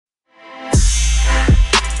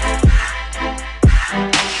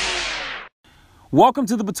Welcome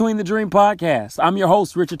to the Between the Dream podcast. I'm your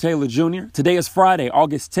host, Richard Taylor Jr. Today is Friday,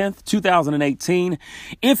 August 10th, 2018.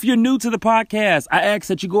 If you're new to the podcast, I ask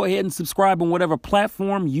that you go ahead and subscribe on whatever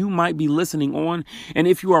platform you might be listening on. And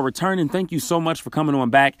if you are returning, thank you so much for coming on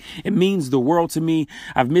back. It means the world to me.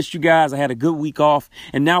 I've missed you guys. I had a good week off,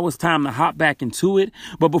 and now it's time to hop back into it.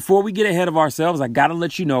 But before we get ahead of ourselves, I got to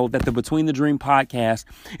let you know that the Between the Dream podcast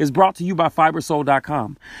is brought to you by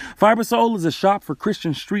Fibersoul.com. Fibersoul is a shop for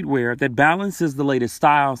Christian streetwear that balances the latest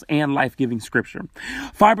styles and life-giving scripture.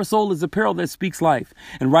 Fibersoul is apparel that speaks life.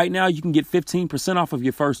 And right now you can get 15% off of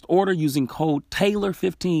your first order using code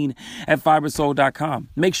Taylor15 at Fibersoul.com.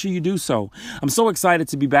 Make sure you do so. I'm so excited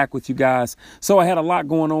to be back with you guys. So I had a lot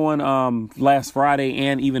going on last Friday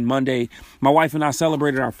and even Monday. My wife and I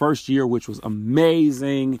celebrated our first year, which was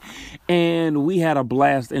amazing. And we had a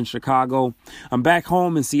blast in Chicago. I'm back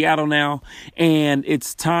home in Seattle now, and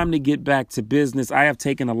it's time to get back to business. I have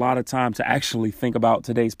taken a lot of time to actually think about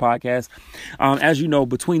today's podcast. As you know,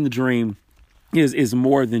 Between the Dream is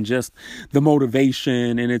more than just the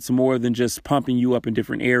motivation, and it's more than just pumping you up in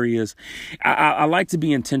different areas. I like to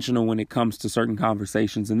be intentional when it comes to certain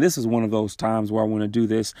conversations, and this is one of those times where I want to do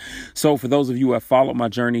this. So for those of you who have followed my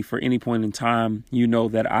journey for any point in time, you know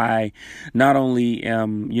that I not only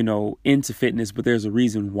am, into fitness, but there's a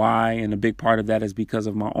reason why, and a big part of that is because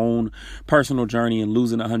of my own personal journey and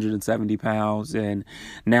losing 170 pounds, and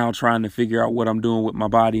now trying to figure out what I'm doing with my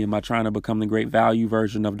body. Am I trying to become the great value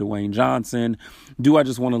version of Dwayne Johnson? Do I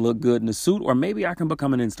just want to look good in a suit? Or maybe I can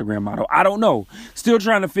become an Instagram model. I don't know. Still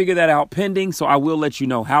trying to figure that out, pending. So I will let you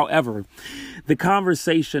know. However, the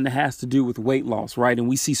conversation has to do with weight loss, right? And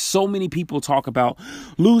we see so many people talk about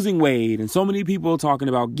losing weight, and so many people talking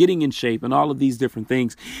about getting in shape and all of these different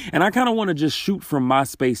things. And I kind of want to just shoot from my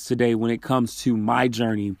space today when it comes to my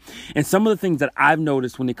journey and some of the things that I've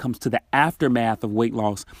noticed when it comes to the aftermath of weight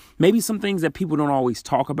loss. Maybe some things that people don't always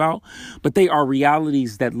talk about, but they are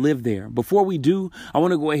realities that live there. Before we do, I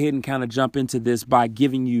want to go ahead and kind of jump into this by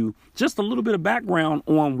giving you just a little bit of background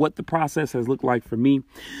on what the process has looked like for me.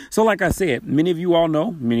 So like I said, many of you all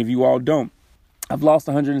know, many of you all don't. I've lost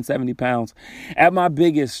 170 pounds. At my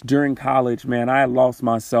biggest during college, man, I lost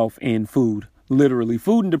myself in food. Literally,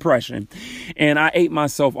 food and depression. And I ate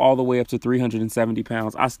myself all the way up to 370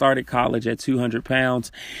 pounds. I started college at 200 pounds.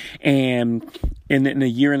 And in a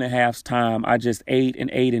year and a half's time, I just ate and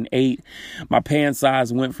ate and ate. My pant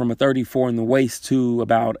size went from a 34 in the waist to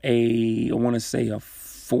about a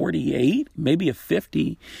 48, maybe a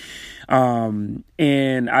 50.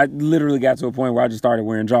 And I literally got to a point where I just started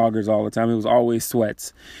wearing joggers all the time. It was always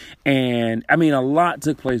sweats. And I mean, a lot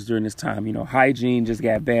took place during this time. Hygiene just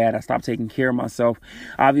got bad. I stopped taking care of myself.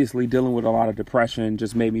 Obviously, dealing with a lot of depression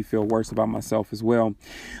just made me feel worse about myself as well.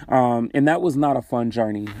 And that was not a fun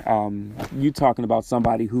journey. You talking about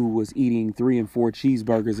somebody who was eating 3 and 4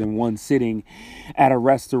 cheeseburgers in one sitting at a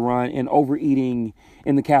restaurant and overeating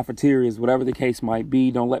in the cafeterias, whatever the case might be.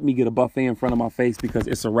 Don't let me get a buffet in front of my face because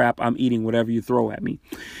it's a wrap. I'm eating whatever you throw at me.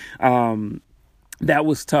 That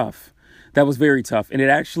was tough. That was very tough. And it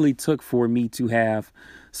actually took for me to have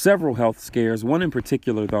several health scares. One in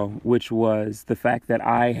particular, though, which was the fact that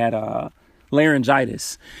I had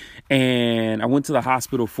laryngitis, and I went to the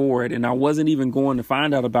hospital for it. And I wasn't even going to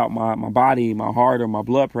find out about my body, my heart, or my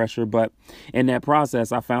blood pressure. But in that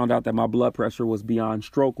process, I found out that my blood pressure was beyond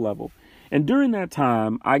stroke level. And during that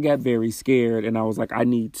time, I got very scared, and I was like, I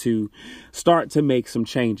need to start to make some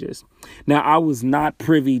changes. Now, I was not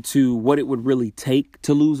privy to what it would really take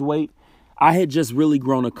to lose weight. I had just really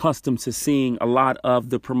grown accustomed to seeing a lot of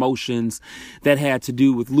the promotions that had to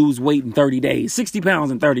do with lose weight in 30 days, 60 pounds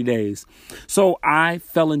in 30 days. So I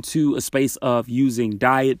fell into a space of using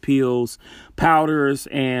diet pills, powders,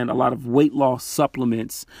 and a lot of weight loss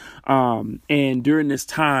supplements. And during this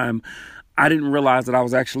time, I didn't realize that I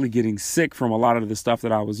was actually getting sick from a lot of the stuff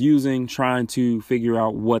that I was using, trying to figure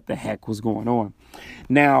out what the heck was going on.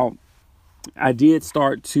 Now, I did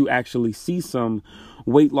start to actually see some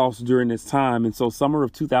weight loss during this time. And so summer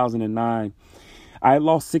of 2009, I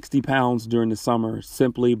lost 60 pounds during the summer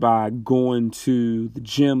simply by going to the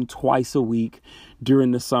gym twice a week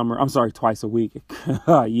during the summer. I'm sorry, twice a week.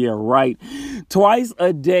 Yeah, right. Twice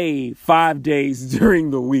a day, 5 days during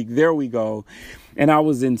the week. There we go. And I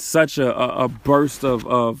was in such a burst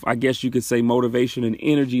of, I guess you could say, motivation and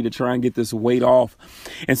energy to try and get this weight off.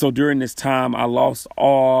 And so during this time, I lost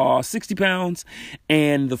 60 pounds,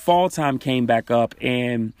 and the fall time came back up,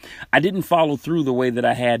 and I didn't follow through the way that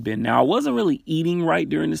I had been. Now, I wasn't really eating right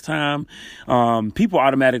during this time. People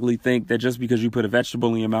automatically think that just because you put a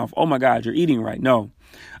vegetable in your mouth, oh my God, you're eating right. No.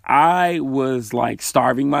 I was like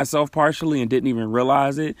starving myself partially and didn't even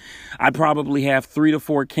realize it. I'd probably have 3 to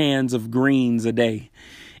 4 cans of greens a day.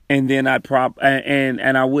 And then I would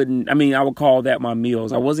call that my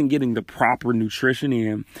meals. I wasn't getting the proper nutrition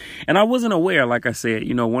in. And I wasn't aware, like I said,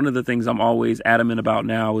 one of the things I'm always adamant about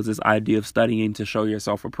now is this idea of studying to show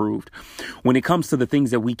yourself approved. When it comes to the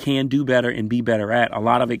things that we can do better and be better at, a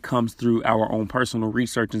lot of it comes through our own personal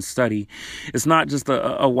research and study. It's not just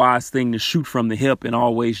a wise thing to shoot from the hip and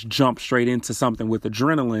always jump straight into something with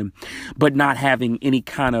adrenaline, but not having any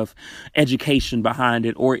kind of education behind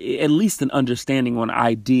it, or at least an understanding or an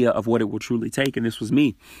idea of what it will truly take. And this was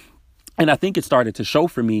me. And I think it started to show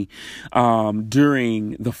for me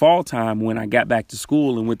during the fall time when I got back to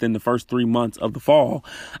school, and within the first 3 months of the fall,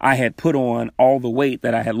 I had put on all the weight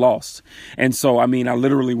that I had lost. And so, I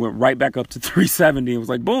literally went right back up to 370 and was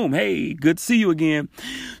like, boom, hey, good to see you again.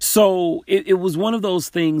 So it was one of those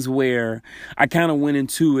things where I kind of went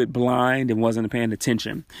into it blind and wasn't paying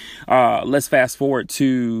attention. Let's fast forward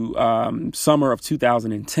to summer of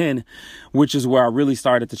 2010, which is where I really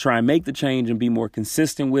started to try and make the change and be more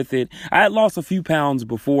consistent with it. I had lost a few pounds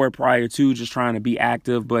prior to just trying to be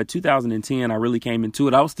active, but 2010, I really came into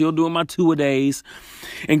it. I was still doing my 2-a-days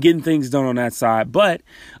and getting things done on that side. But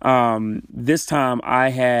this time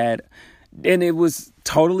and it was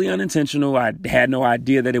totally unintentional. I had no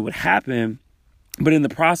idea that it would happen. But in the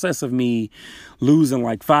process of me losing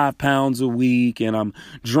like 5 pounds a week, and I'm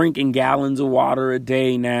drinking gallons of water a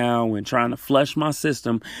day now and trying to flush my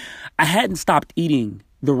system, I hadn't stopped eating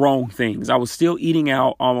the wrong things. I was still eating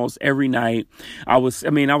out almost every night. I was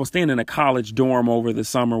staying in a college dorm over the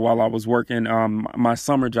summer while I was working my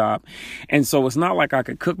summer job. And so it's not like I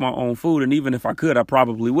could cook my own food. And even if I could, I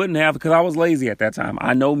probably wouldn't have, because I was lazy at that time.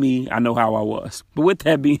 I know me. I know how I was. But with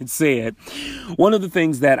that being said, one of the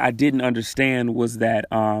things that I didn't understand was that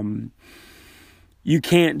you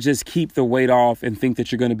can't just keep the weight off and think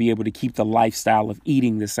that you're going to be able to keep the lifestyle of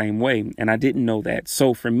eating the same way. And I didn't know that.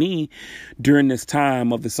 So for me, during this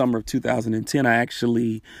time of the summer of 2010, I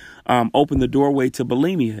actually opened the doorway to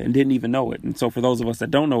bulimia and didn't even know it. And so for those of us that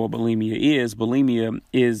don't know what bulimia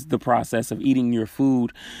is the process of eating your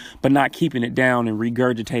food, but not keeping it down and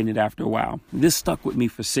regurgitating it after a while. This stuck with me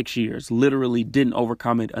for 6 years, literally didn't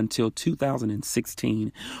overcome it until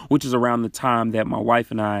 2016, which is around the time that my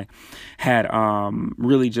wife and I had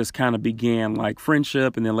really just kind of began like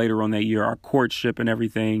friendship. And then later on that year, our courtship and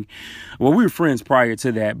everything. Well, we were friends prior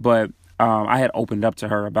to that, but I had opened up to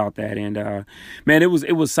her about that. And, man, it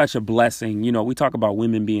was such a blessing. We talk about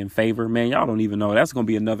women being favored. Man, y'all don't even know. That's going to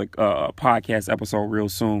be another podcast episode real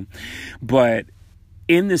soon. But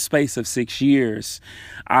in this space of 6 years,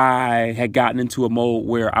 I had gotten into a mode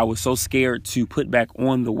where I was so scared to put back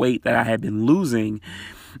on the weight that I had been losing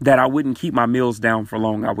that I wouldn't keep my meals down for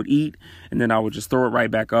long. I would eat and then I would just throw it right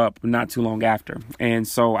back up not too long after. And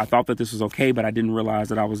so I thought that this was okay, but I didn't realize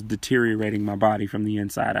that I was deteriorating my body from the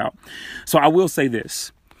inside out. So I will say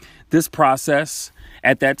this process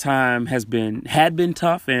at that time had been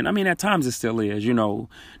tough. And at times it still is.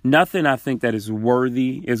 Nothing I think that is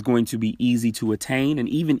worthy is going to be easy to attain and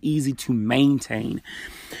even easy to maintain.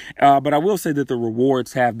 But I will say that the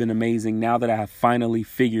rewards have been amazing now that I have finally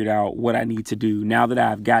figured out what I need to do. Now that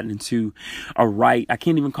I've gotten into I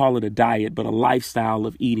can't even call it a diet, but a lifestyle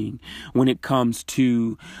of eating when it comes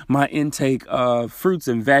to my intake of fruits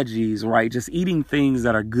and veggies, right? Just eating things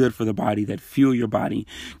that are good for the body, that fuel your body,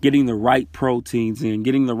 getting the right proteins in,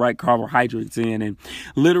 getting the right carbohydrates in, and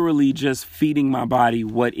literally just feeding my body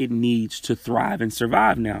what it needs to thrive and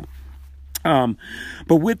survive now.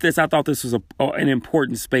 But with this, I thought this was an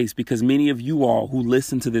important space because many of you all who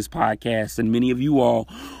listen to this podcast and many of you all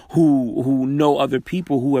who know other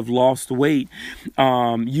people who have lost weight,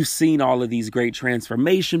 you've seen all of these great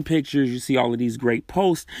transformation pictures. You see all of these great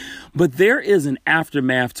posts, but there is an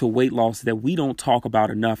aftermath to weight loss that we don't talk about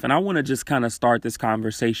enough. And I want to just kind of start this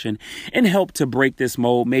conversation and help to break this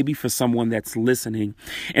mold, maybe for someone that's listening.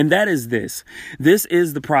 And that is this. This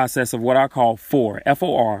is the process of what I call FOR,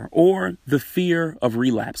 F-O-R, or the fear of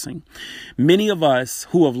relapsing. Many of us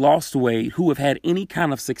who have lost weight, who have had any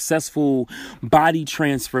kind of successful body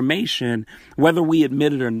transformation, whether we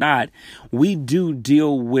admit it or not, we do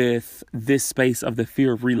deal with this space of the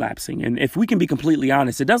fear of relapsing. And if we can be completely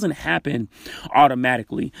honest, it doesn't happen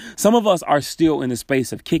automatically. Some of us are still in the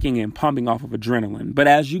space of kicking and pumping off of adrenaline. But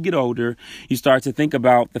as you get older, you start to think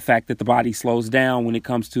about the fact that the body slows down when it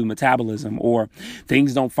comes to metabolism, or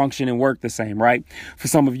things don't function and work the same, right? For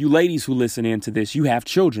some of you ladies who listen into this, you have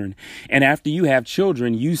children. And after you have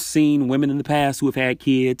children, you've seen women in the past who have had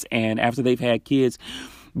kids. And after they've had kids,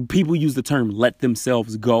 People use the term let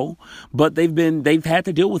themselves go, but they've had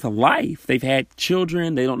to deal with a life. They've had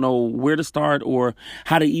children. They don't know where to start or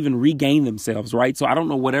how to even regain themselves, right? So I don't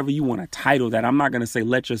know whatever you want to title that. I'm not going to say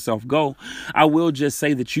let yourself go. I will just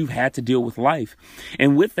say that you've had to deal with life.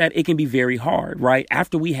 And with that, it can be very hard, right?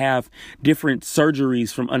 After we have different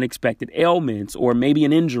surgeries from unexpected ailments or maybe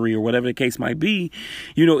an injury or whatever the case might be,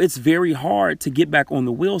 it's very hard to get back on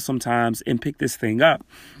the wheel sometimes and pick this thing up.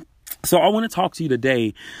 So I want to talk to you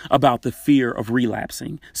today about the fear of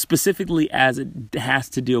relapsing, specifically as it has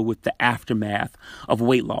to deal with the aftermath of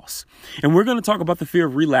weight loss. And we're going to talk about the fear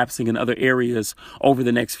of relapsing in other areas over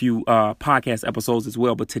the next few podcast episodes as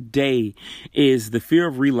well. But today is the fear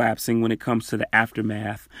of relapsing when it comes to the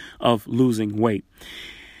aftermath of losing weight.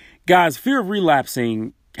 Guys, fear of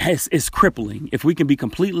relapsing is crippling. If we can be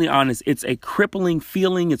completely honest, it's a crippling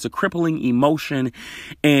feeling. It's a crippling emotion.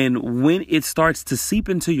 And when it starts to seep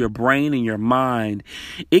into your brain and your mind,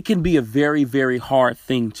 it can be a very, very hard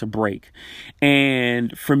thing to break.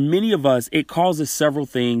 And for many of us, it causes several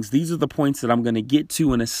things. These are the points that I'm going to get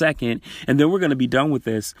to in a second, and then we're going to be done with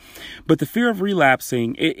this. But the fear of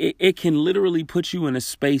relapsing, it can literally put you in a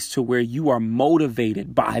space to where you are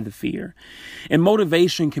motivated by the fear. And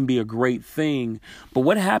motivation can be a great thing. But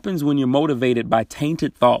what happens when you're motivated by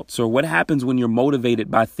tainted thoughts, or what happens when you're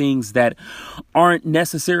motivated by things that aren't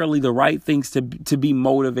necessarily the right things to be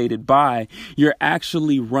motivated by? You're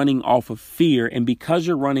actually running off of fear. And because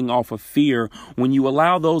you're running off of fear, when you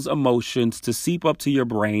allow those emotions to seep up to your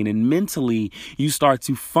brain and mentally you start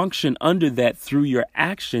to function under that through your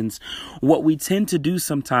actions, what we tend to do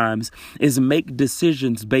sometimes is make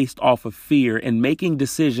decisions based off of fear, and making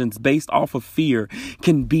decisions based off of fear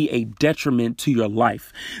can be a detriment to your life.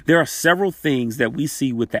 There are several things that we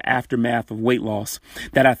see with the aftermath of weight loss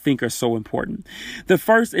that I think are so important. The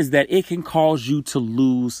first is that it can cause you to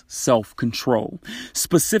lose self-control,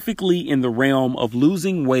 specifically in the realm of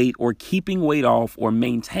losing weight or keeping weight off or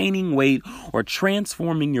maintaining weight or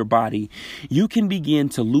transforming your body. You can begin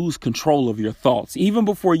to lose control of your thoughts. Even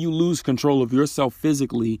before you lose control of yourself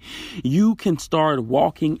physically, you can start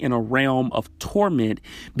walking in a realm of torment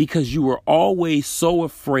because you were always so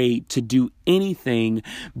afraid to do anything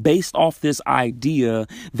based off this idea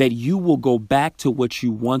that you will go back to what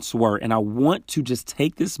you once were. And I want to just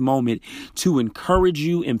take this moment to encourage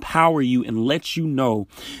you, empower you, and let you know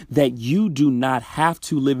that you do not have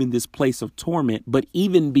to live in this place of torment. But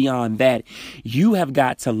even beyond that, you have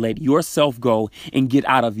got to let yourself go and get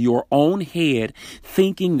out of your own head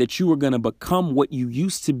thinking that you are going to become what you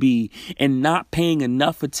used to be and not paying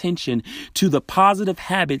enough attention to the positive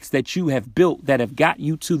habits that you have built that have got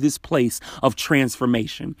you to this place of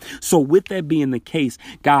transformation. So with that being the case,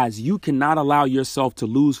 guys, you cannot allow yourself to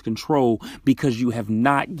lose control because you have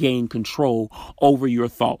not gained control over your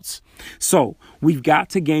thoughts. So we've got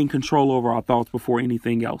to gain control over our thoughts before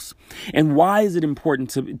anything else. And why is it important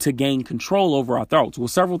to gain control over our thoughts? Well,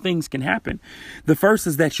 several things can happen. The first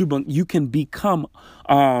is that you can become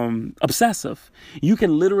obsessive. You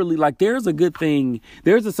can literally, there's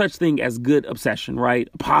a such thing as good obsession, right?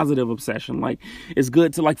 Positive obsession. It's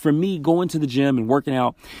good to, for me, going to the gym and working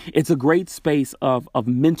out. It's a great space of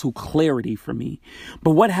mental clarity for me.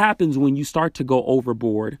 But what happens when you start to go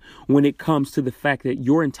overboard when it comes to the fact that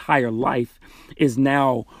your entire life is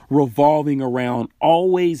now revolving around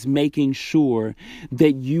always making sure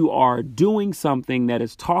that you are doing something that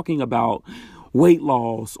is talking about weight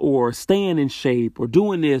loss or staying in shape or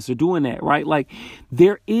doing this or doing that, right?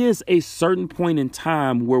 There is a certain point in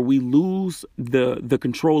time where we lose the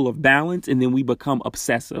control of balance, and then we become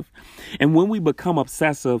obsessive. And when we become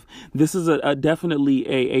obsessive, this is definitely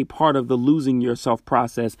a part of the losing yourself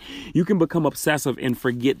process. You can become obsessive and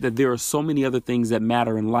forget that there are so many other things that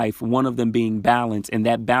matter in life, one of them being balance, and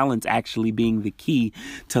that balance actually being the key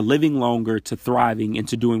to living longer, to thriving, and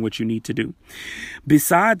to doing what you need to do.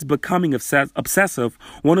 Besides becoming obsessive,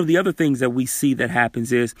 one of the other things that we see that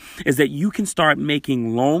happens is that you can start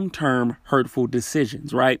making long-term hurtful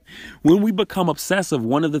decisions, right? When we become obsessive,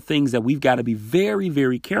 one of the things that we've got to be very,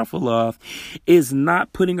 very careful of is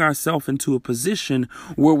not putting ourselves into a position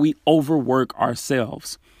where we overwork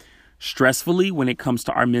ourselves. Stressfully, when it comes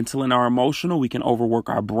to our mental and our emotional, we can overwork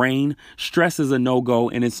our brain. Stress is a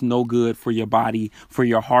no-go, and it's no good for your body, for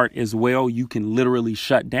your heart as well. You can literally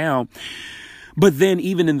shut down. But then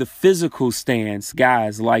even in the physical stance,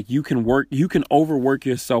 guys, you can overwork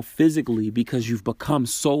yourself physically because you've become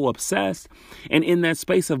so obsessed. And in that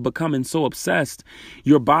space of becoming so obsessed,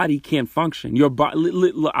 your body can't function.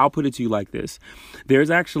 I'll put it to you like this. There's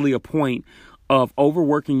actually a point of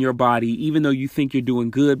overworking your body, even though you think you're doing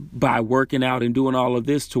good by working out and doing all of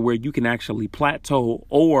this, to where you can actually plateau,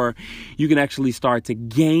 or you can actually start to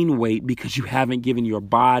gain weight because you haven't given your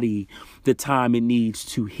body the time it needs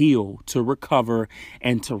to heal, to recover,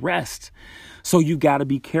 and to rest. So you got to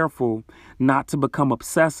be careful not to become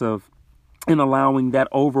obsessive in allowing that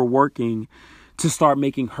overworking to start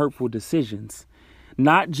making hurtful decisions.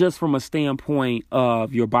 Not just from a standpoint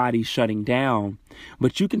of your body shutting down,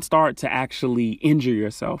 but you can start to actually injure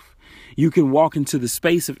yourself. You can walk into the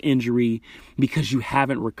space of injury because you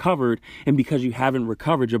haven't recovered. And because you haven't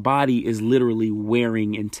recovered, your body is literally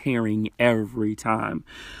wearing and tearing every time.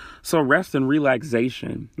 So rest and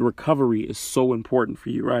relaxation, recovery is so important for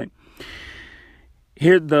you, right?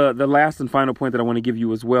 Here, the last and final point that I want to give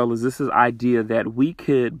you as well is this idea that we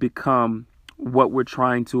could become what we're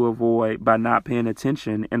trying to avoid by not paying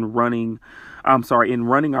attention and running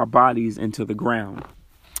our bodies into the ground.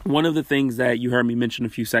 One of the things that you heard me mention a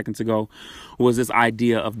few seconds ago was this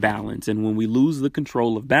idea of balance. And when we lose the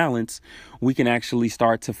control of balance, we can actually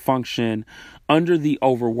start to function under the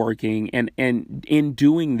overworking. And in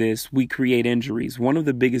doing this, we create injuries. One of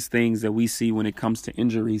the biggest things that we see when it comes to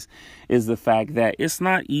injuries is the fact that it's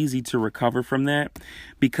not easy to recover from that,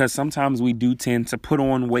 because sometimes we do tend to put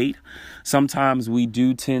on weight. Sometimes we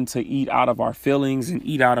do tend to eat out of our feelings and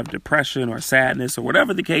eat out of depression or sadness or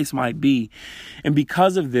whatever the case might be. And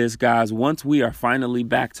because of this, guys, once we are finally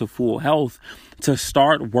back to full health, to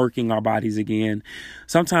start working our bodies again,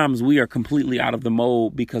 sometimes we are completely out of the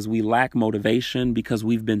mode because we lack motivation, because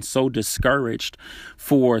we've been so discouraged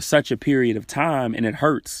for such a period of time, and it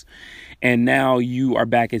hurts. And now you are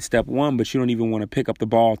back at step one, but you don't even want to pick up the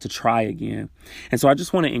ball to try again. And so I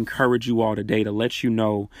just want to encourage you all today to let you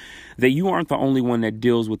know that you aren't the only one that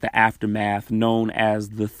deals with the aftermath, known as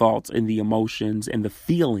the thoughts and the emotions and the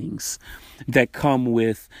feelings that come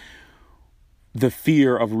with the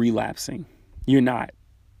fear of relapsing. You're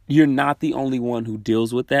not the only one who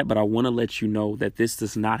deals with that, but I want to let you know that this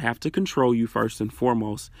does not have to control you, first and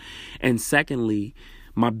foremost. And secondly,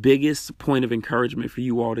 my biggest point of encouragement for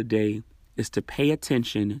you all today is to pay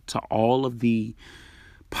attention to all of the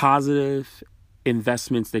positive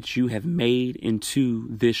investments that you have made into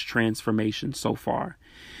this transformation so far.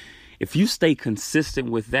 If you stay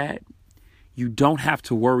consistent with that, you don't have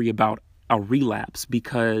to worry about a relapse,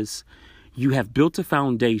 because you have built a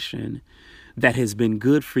foundation that has been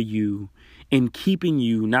good for you in keeping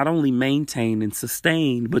you not only maintained and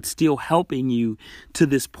sustained, but still helping you to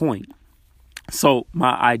this point. So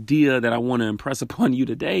my idea that I want to impress upon you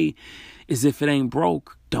today is, if it ain't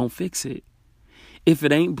broke, don't fix it. If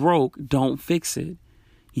it ain't broke, don't fix it.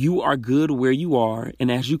 You are good where you are.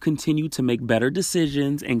 And as you continue to make better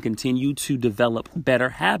decisions and continue to develop better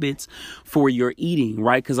habits for your eating,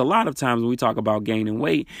 right? Because a lot of times when we talk about gaining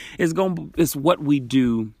weight, it's what we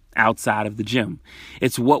do outside of the gym.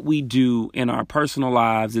 It's what we do in our personal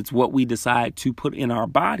lives. It's what we decide to put in our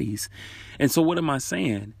bodies. And so what am I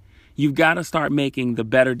saying? You've got to start making the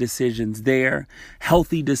better decisions there,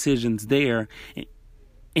 healthy decisions there,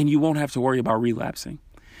 and you won't have to worry about relapsing.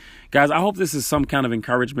 Guys, I hope this is some kind of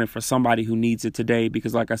encouragement for somebody who needs it today,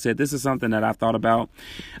 because like I said, this is something that I've thought about.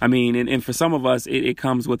 I mean, and for some of us, it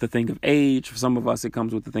comes with the thing of age. For some of us, it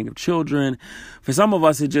comes with the thing of children. For some of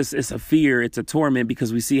us, it's a fear. It's a torment,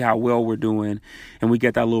 because we see how well we're doing, and we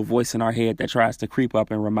get that little voice in our head that tries to creep up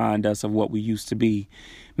and remind us of what we used to be,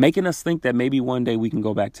 making us think that maybe one day we can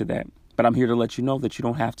go back to that. But I'm here to let you know that you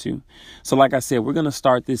don't have to. So like I said, we're going to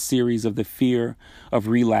start this series of the fear of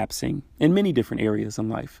relapsing in many different areas in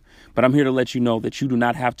life. But I'm here to let you know that you do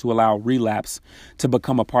not have to allow relapse to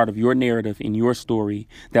become a part of your narrative in your story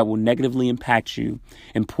that will negatively impact you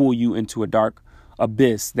and pull you into a dark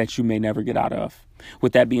abyss that you may never get out of.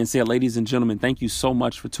 With that being said, ladies and gentlemen, thank you so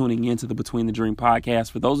much for tuning in to the Between the Dream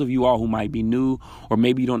podcast. For those of you all who might be new, or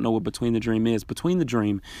maybe you don't know what Between the Dream is the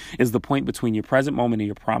dream is the point between your present moment and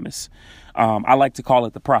your promise. I like to call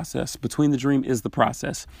it the process. Between the Dream is the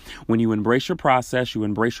process. When you embrace your process, you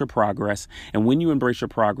embrace your progress. And when you embrace your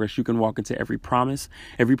progress, you can walk into every promise,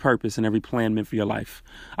 every purpose, and every plan meant for your life.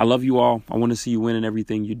 I love you all. I want to see you win in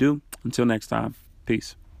everything you do. Until next time,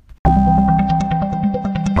 peace.